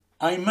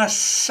I'm a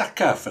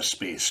sucker for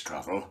space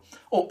travel.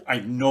 Oh,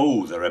 I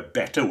know there are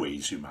better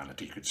ways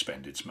humanity could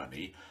spend its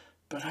money,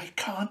 but I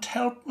can't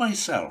help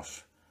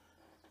myself.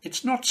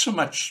 It's not so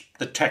much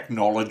the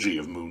technology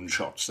of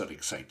moonshots that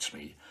excites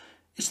me.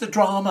 It's the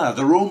drama,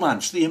 the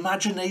romance, the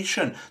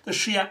imagination, the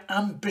sheer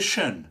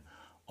ambition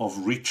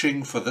of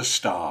reaching for the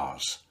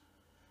stars.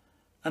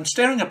 And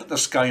staring up at the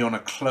sky on a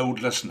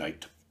cloudless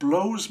night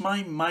blows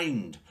my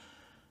mind.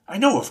 I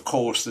know, of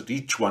course, that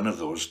each one of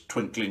those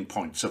twinkling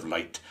points of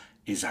light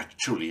is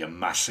actually a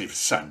massive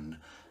sun,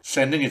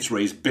 sending its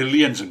rays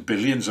billions and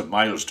billions of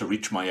miles to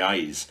reach my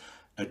eyes,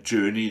 a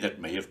journey that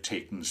may have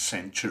taken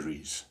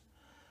centuries.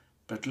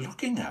 But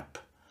looking up,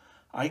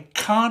 I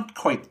can't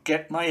quite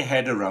get my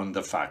head around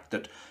the fact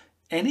that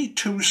any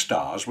two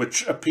stars,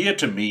 which appear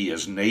to me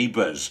as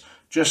neighbours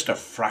just a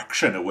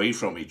fraction away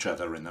from each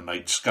other in the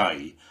night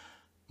sky,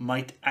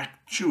 might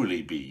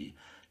actually be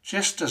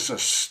just as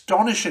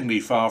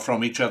astonishingly far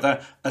from each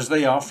other as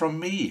they are from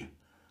me.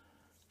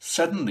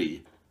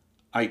 Suddenly,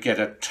 I get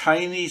a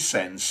tiny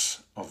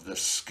sense of the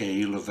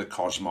scale of the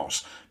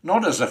cosmos,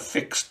 not as a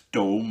fixed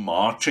dome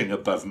marching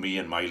above me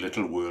in my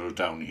little world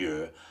down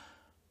here,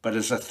 but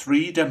as a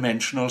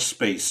three-dimensional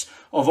space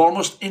of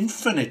almost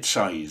infinite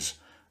size,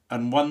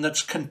 and one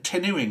that's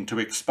continuing to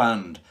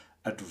expand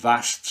at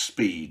vast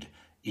speed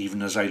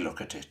even as I look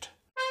at it.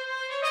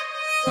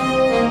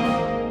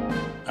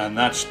 And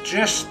that's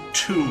just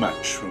too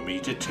much for me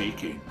to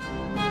take in.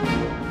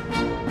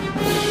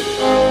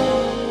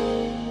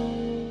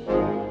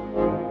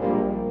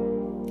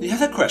 The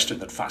other question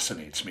that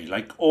fascinates me,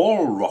 like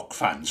all rock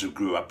fans who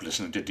grew up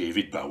listening to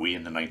David Bowie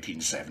in the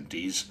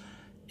 1970s,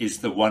 is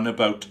the one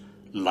about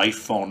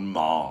life on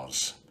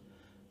Mars.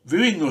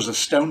 Viewing those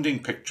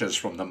astounding pictures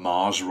from the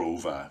Mars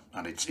rover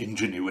and its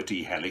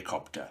Ingenuity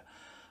helicopter,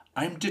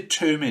 I'm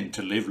determined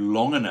to live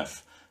long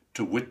enough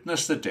to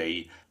witness the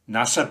day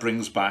NASA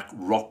brings back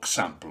rock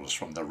samples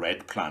from the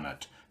red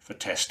planet for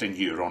testing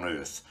here on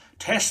Earth,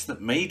 tests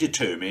that may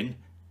determine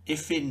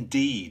if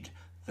indeed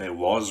there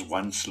was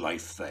once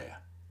life there.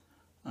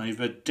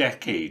 I've a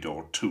decade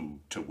or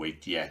two to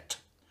wait yet.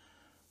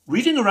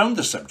 Reading around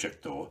the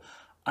subject, though,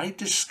 I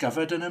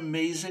discovered an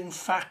amazing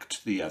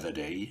fact the other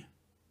day.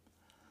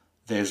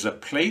 There's a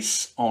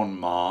place on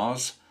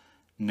Mars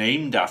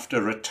named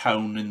after a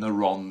town in the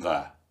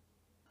Rhondda.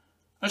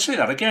 I'll say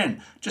that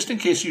again, just in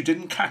case you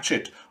didn't catch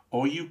it,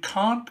 or you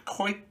can't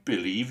quite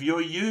believe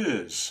your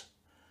ears.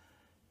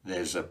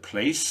 There's a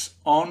place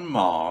on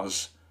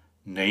Mars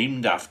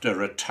named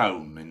after a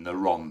town in the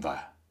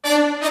Rhondda.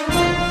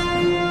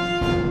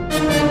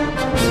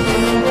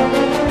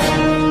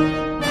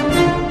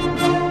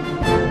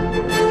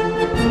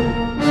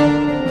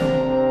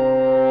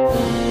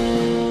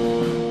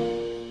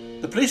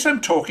 The place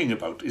I'm talking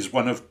about is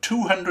one of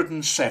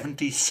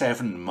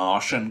 277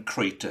 Martian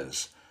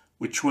craters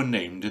which were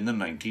named in the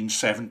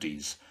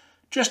 1970s,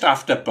 just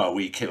after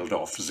Bowie killed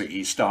off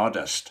Ziggy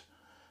Stardust,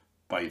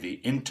 by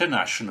the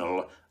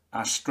International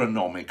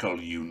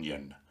Astronomical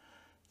Union.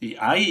 The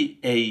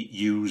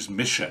IAU's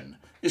mission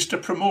is to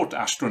promote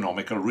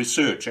astronomical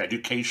research,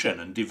 education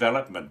and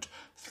development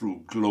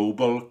through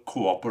global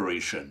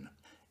cooperation.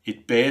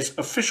 It bears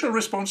official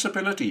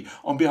responsibility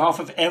on behalf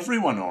of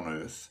everyone on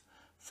Earth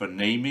for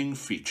naming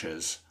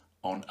features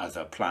on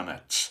other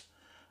planets.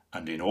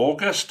 And in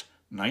August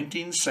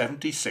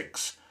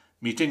 1976,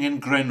 meeting in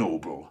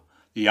Grenoble,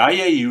 the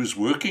IAU's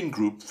Working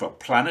Group for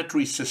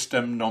Planetary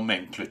System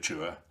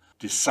Nomenclature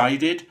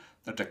decided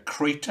that a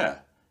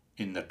crater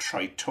in the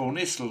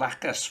Tritonis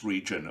Lacus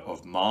region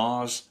of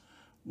Mars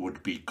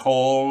would be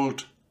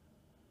called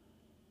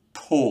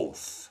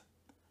Porth.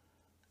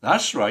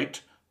 That's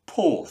right,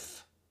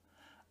 Porth.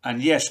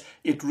 And yes,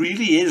 it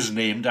really is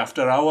named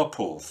after our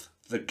Porth,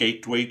 the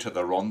gateway to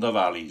the Rhondda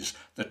Valleys,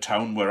 the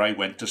town where I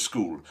went to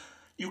school.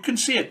 You can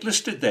see it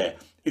listed there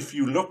if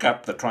you look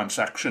up the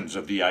transactions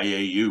of the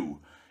IAU.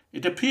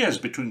 It appears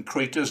between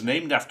craters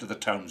named after the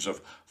towns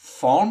of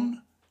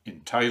Phon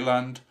in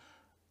Thailand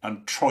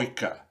and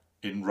Troika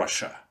in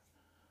Russia.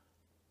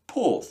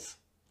 Porth,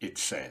 it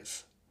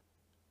says.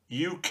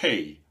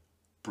 UK,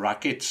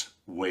 brackets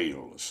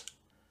Wales.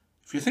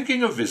 If you're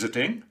thinking of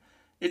visiting,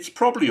 it's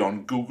probably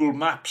on Google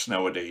Maps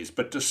nowadays,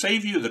 but to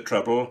save you the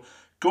trouble,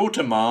 go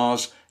to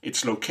Mars.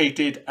 It's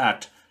located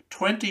at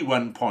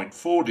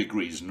 21.4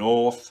 degrees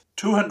north,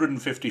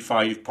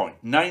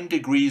 255.9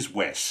 degrees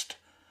west.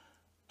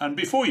 And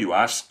before you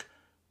ask,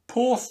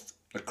 Porth,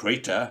 the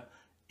crater,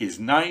 is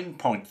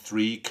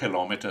 9.3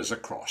 kilometres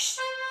across.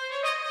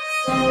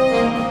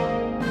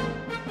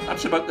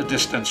 That's about the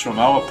distance from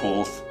our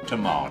Porth to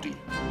Mardy.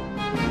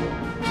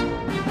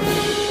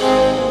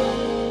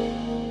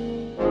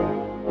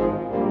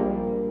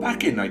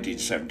 Back in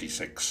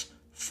 1976,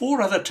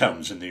 4 other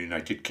towns in the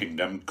United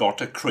Kingdom got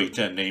a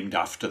crater named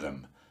after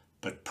them,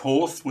 but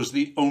Porth was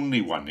the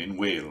only one in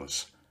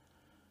Wales.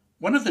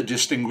 One of the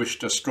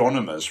distinguished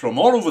astronomers from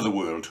all over the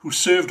world who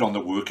served on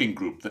the working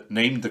group that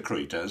named the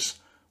craters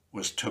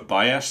was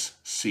Tobias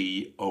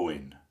C.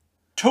 Owen.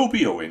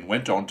 Toby Owen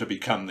went on to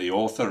become the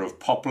author of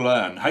popular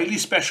and highly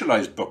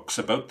specialised books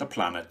about the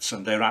planets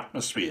and their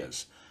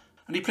atmospheres,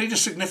 and he played a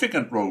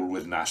significant role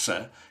with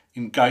NASA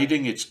in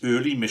guiding its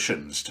early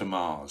missions to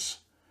Mars.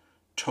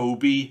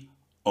 Toby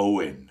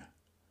Owen.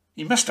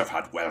 He must have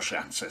had Welsh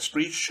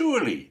ancestry,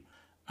 surely,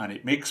 and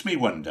it makes me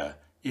wonder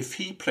if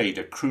he played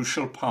a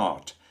crucial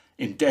part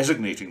in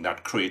designating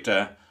that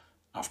crater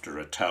after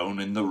a town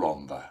in the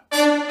Rhondda.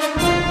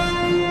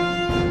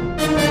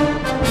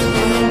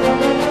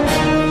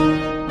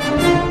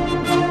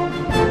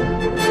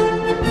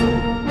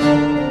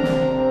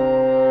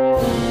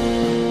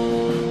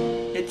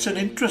 It's an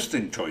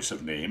interesting choice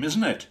of name,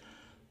 isn't it?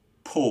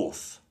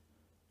 Porth.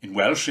 In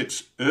Welsh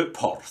it's y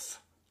porth,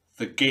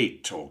 the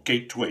gate or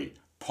gateway.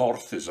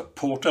 Porth is a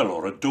portal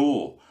or a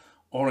door,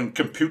 or in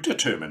computer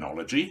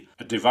terminology,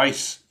 a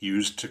device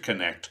used to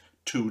connect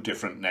two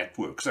different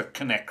networks, a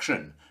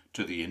connection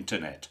to the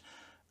internet.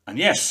 And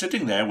yes,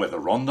 sitting there where the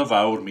Rhondda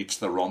Fawr meets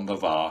the Rhondda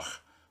Fach,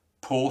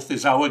 Porth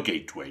is our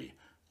gateway,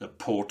 the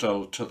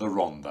portal to the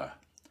Rhondda.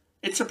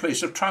 It's a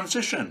place of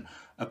transition,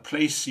 a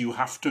place you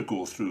have to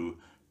go through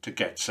to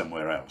get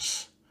somewhere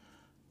else.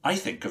 I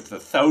think of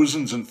the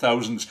thousands and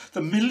thousands,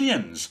 the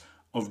millions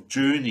of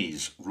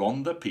journeys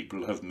Rhondda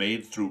people have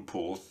made through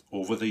Porth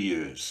over the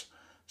years,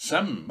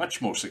 some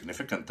much more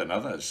significant than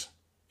others.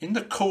 In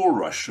the coal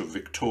rush of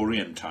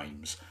Victorian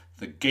times,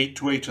 the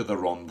gateway to the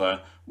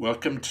Rhondda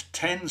welcomed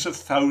tens of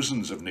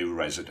thousands of new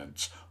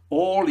residents,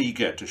 all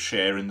eager to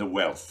share in the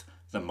wealth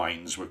the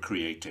mines were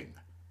creating.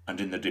 And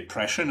in the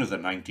depression of the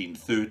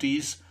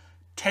 1930s,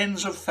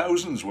 tens of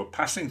thousands were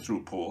passing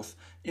through Porth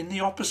in the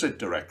opposite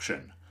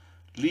direction,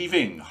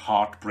 leaving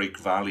Heartbreak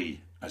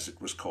Valley, as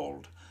it was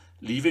called,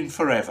 leaving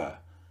forever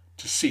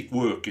to seek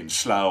work in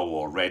Slough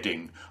or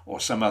Reading or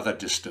some other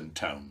distant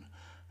town,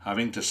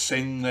 having to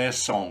sing their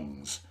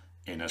songs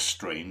in a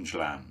strange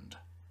land.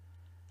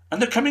 And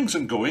the comings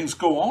and goings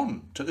go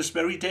on to this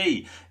very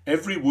day.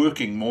 Every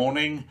working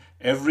morning,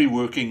 every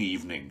working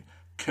evening,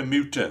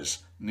 commuters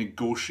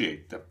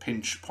negotiate the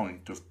pinch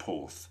point of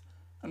Porth,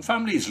 and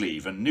families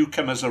leave and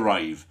newcomers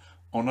arrive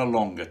on a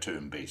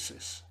longer-term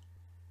basis.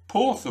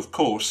 Porth, of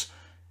course,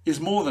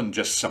 is more than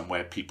just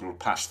somewhere people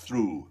pass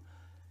through.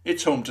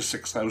 It's home to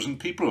 6,000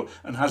 people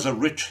and has a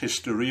rich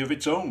history of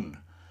its own.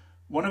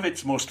 One of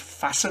its most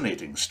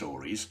fascinating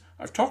stories,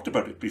 I've talked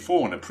about it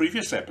before in a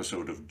previous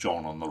episode of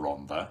John on the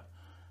Rhondda,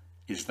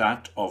 is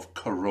that of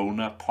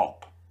Corona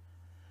Pop.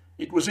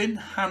 It was in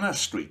Hannah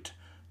Street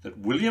that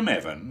William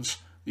Evans,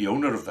 the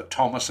owner of the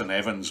Thomas and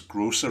Evans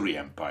grocery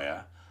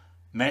empire,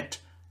 met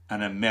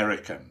an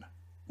American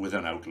with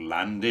an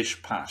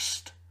outlandish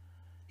past.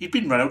 He'd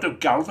been run out of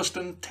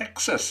Galveston,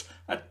 Texas,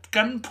 at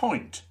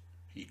gunpoint,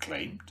 he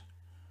claimed.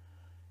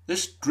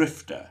 This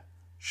drifter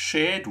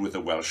shared with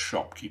the Welsh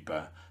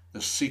shopkeeper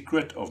the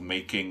secret of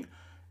making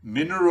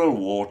mineral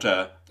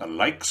water the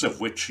likes of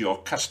which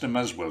your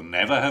customers will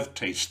never have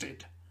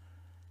tasted.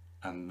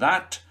 And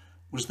that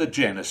was the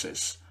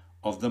genesis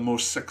of the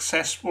most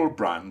successful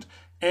brand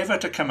ever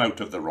to come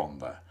out of the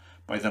Rhondda.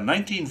 By the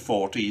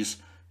 1940s,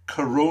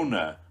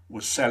 Corona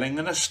was selling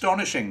an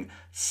astonishing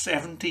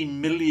 70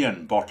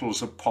 million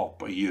bottles of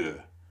pop a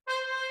year.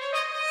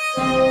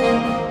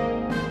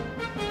 And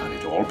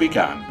it all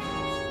began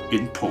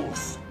in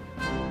Porth.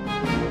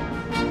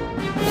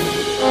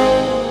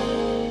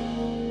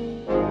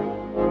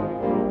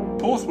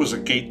 Porth was a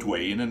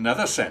gateway in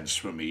another sense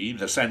for me,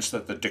 the sense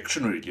that the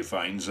dictionary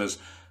defines as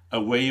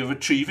a way of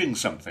achieving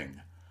something.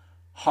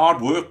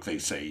 Hard work, they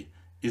say,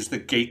 is the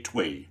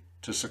gateway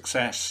to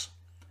success.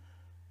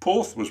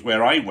 Porth was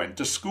where I went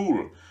to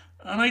school,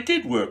 and I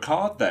did work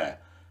hard there.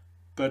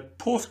 But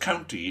Porth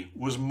County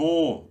was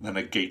more than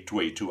a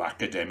gateway to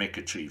academic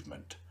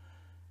achievement.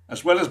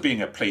 As well as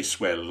being a place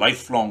where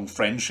lifelong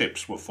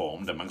friendships were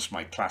formed amongst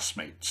my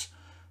classmates,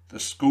 the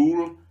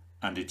school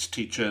and its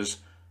teachers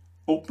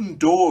opened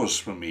doors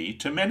for me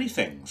to many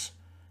things,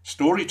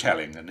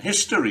 storytelling and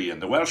history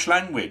and the Welsh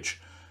language,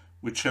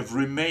 which have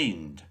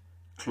remained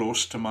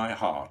close to my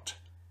heart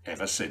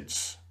ever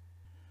since.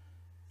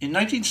 In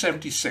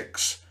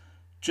 1976,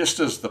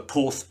 just as the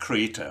Porth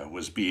crater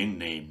was being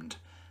named,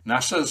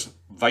 NASA's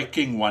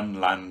Viking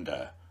 1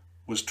 lander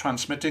was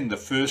transmitting the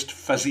first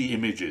fuzzy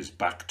images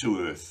back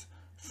to Earth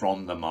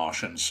from the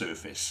Martian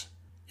surface.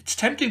 It's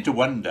tempting to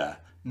wonder,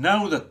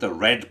 now that the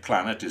red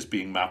planet is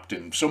being mapped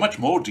in so much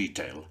more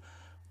detail,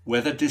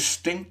 whether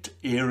distinct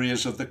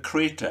areas of the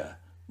crater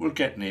will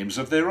get names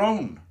of their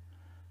own.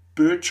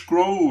 Birch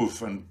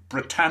Grove and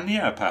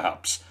Britannia,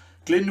 perhaps,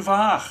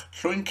 Glynfach,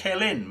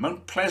 Llwyncelyn,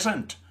 Mount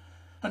Pleasant.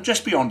 And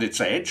just beyond its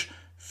edge,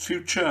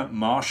 future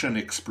Martian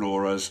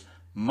explorers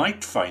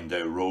might find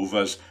their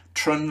rovers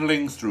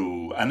trundling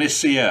through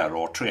Anisia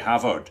or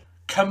Trehafod,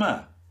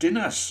 Cummer,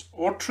 Dinas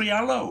or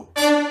Treallow.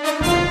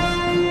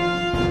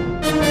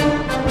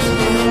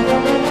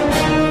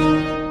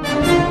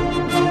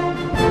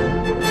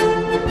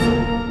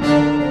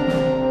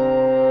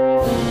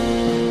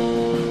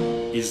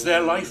 Is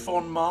there life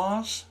on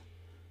Mars?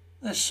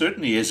 There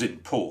certainly is in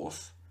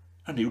Porth,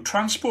 a new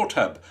transport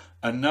hub,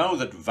 and now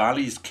that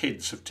Valley's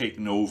kids have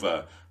taken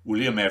over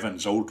William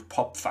Evans' old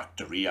pop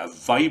factory a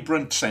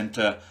vibrant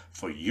centre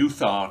for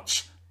youth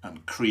arts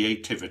and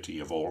creativity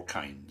of all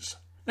kinds.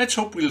 Let's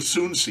hope we'll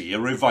soon see a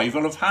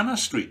revival of Hannah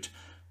Street,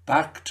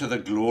 back to the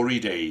glory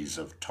days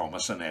of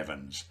Thomas and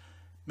Evans,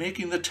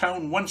 making the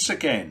town once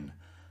again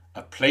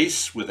a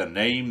place with a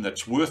name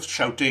that's worth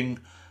shouting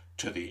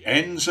to the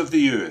ends of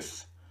the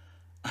earth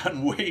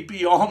and way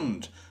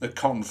beyond the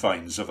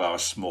confines of our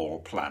small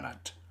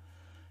planet.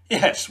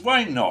 Yes,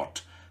 why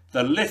not?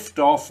 The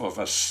lift-off of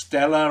a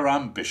stellar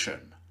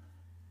ambition.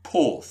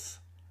 Porth,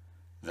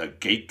 the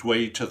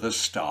gateway to the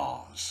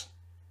stars.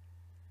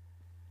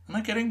 Am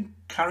I getting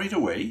carried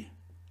away?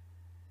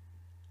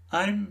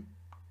 I'm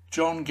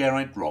John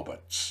Geraint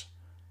Roberts.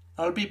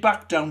 I'll be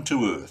back down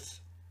to earth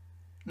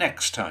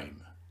next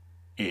time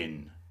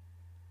in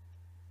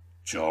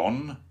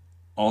John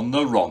on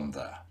the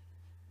Rhondda.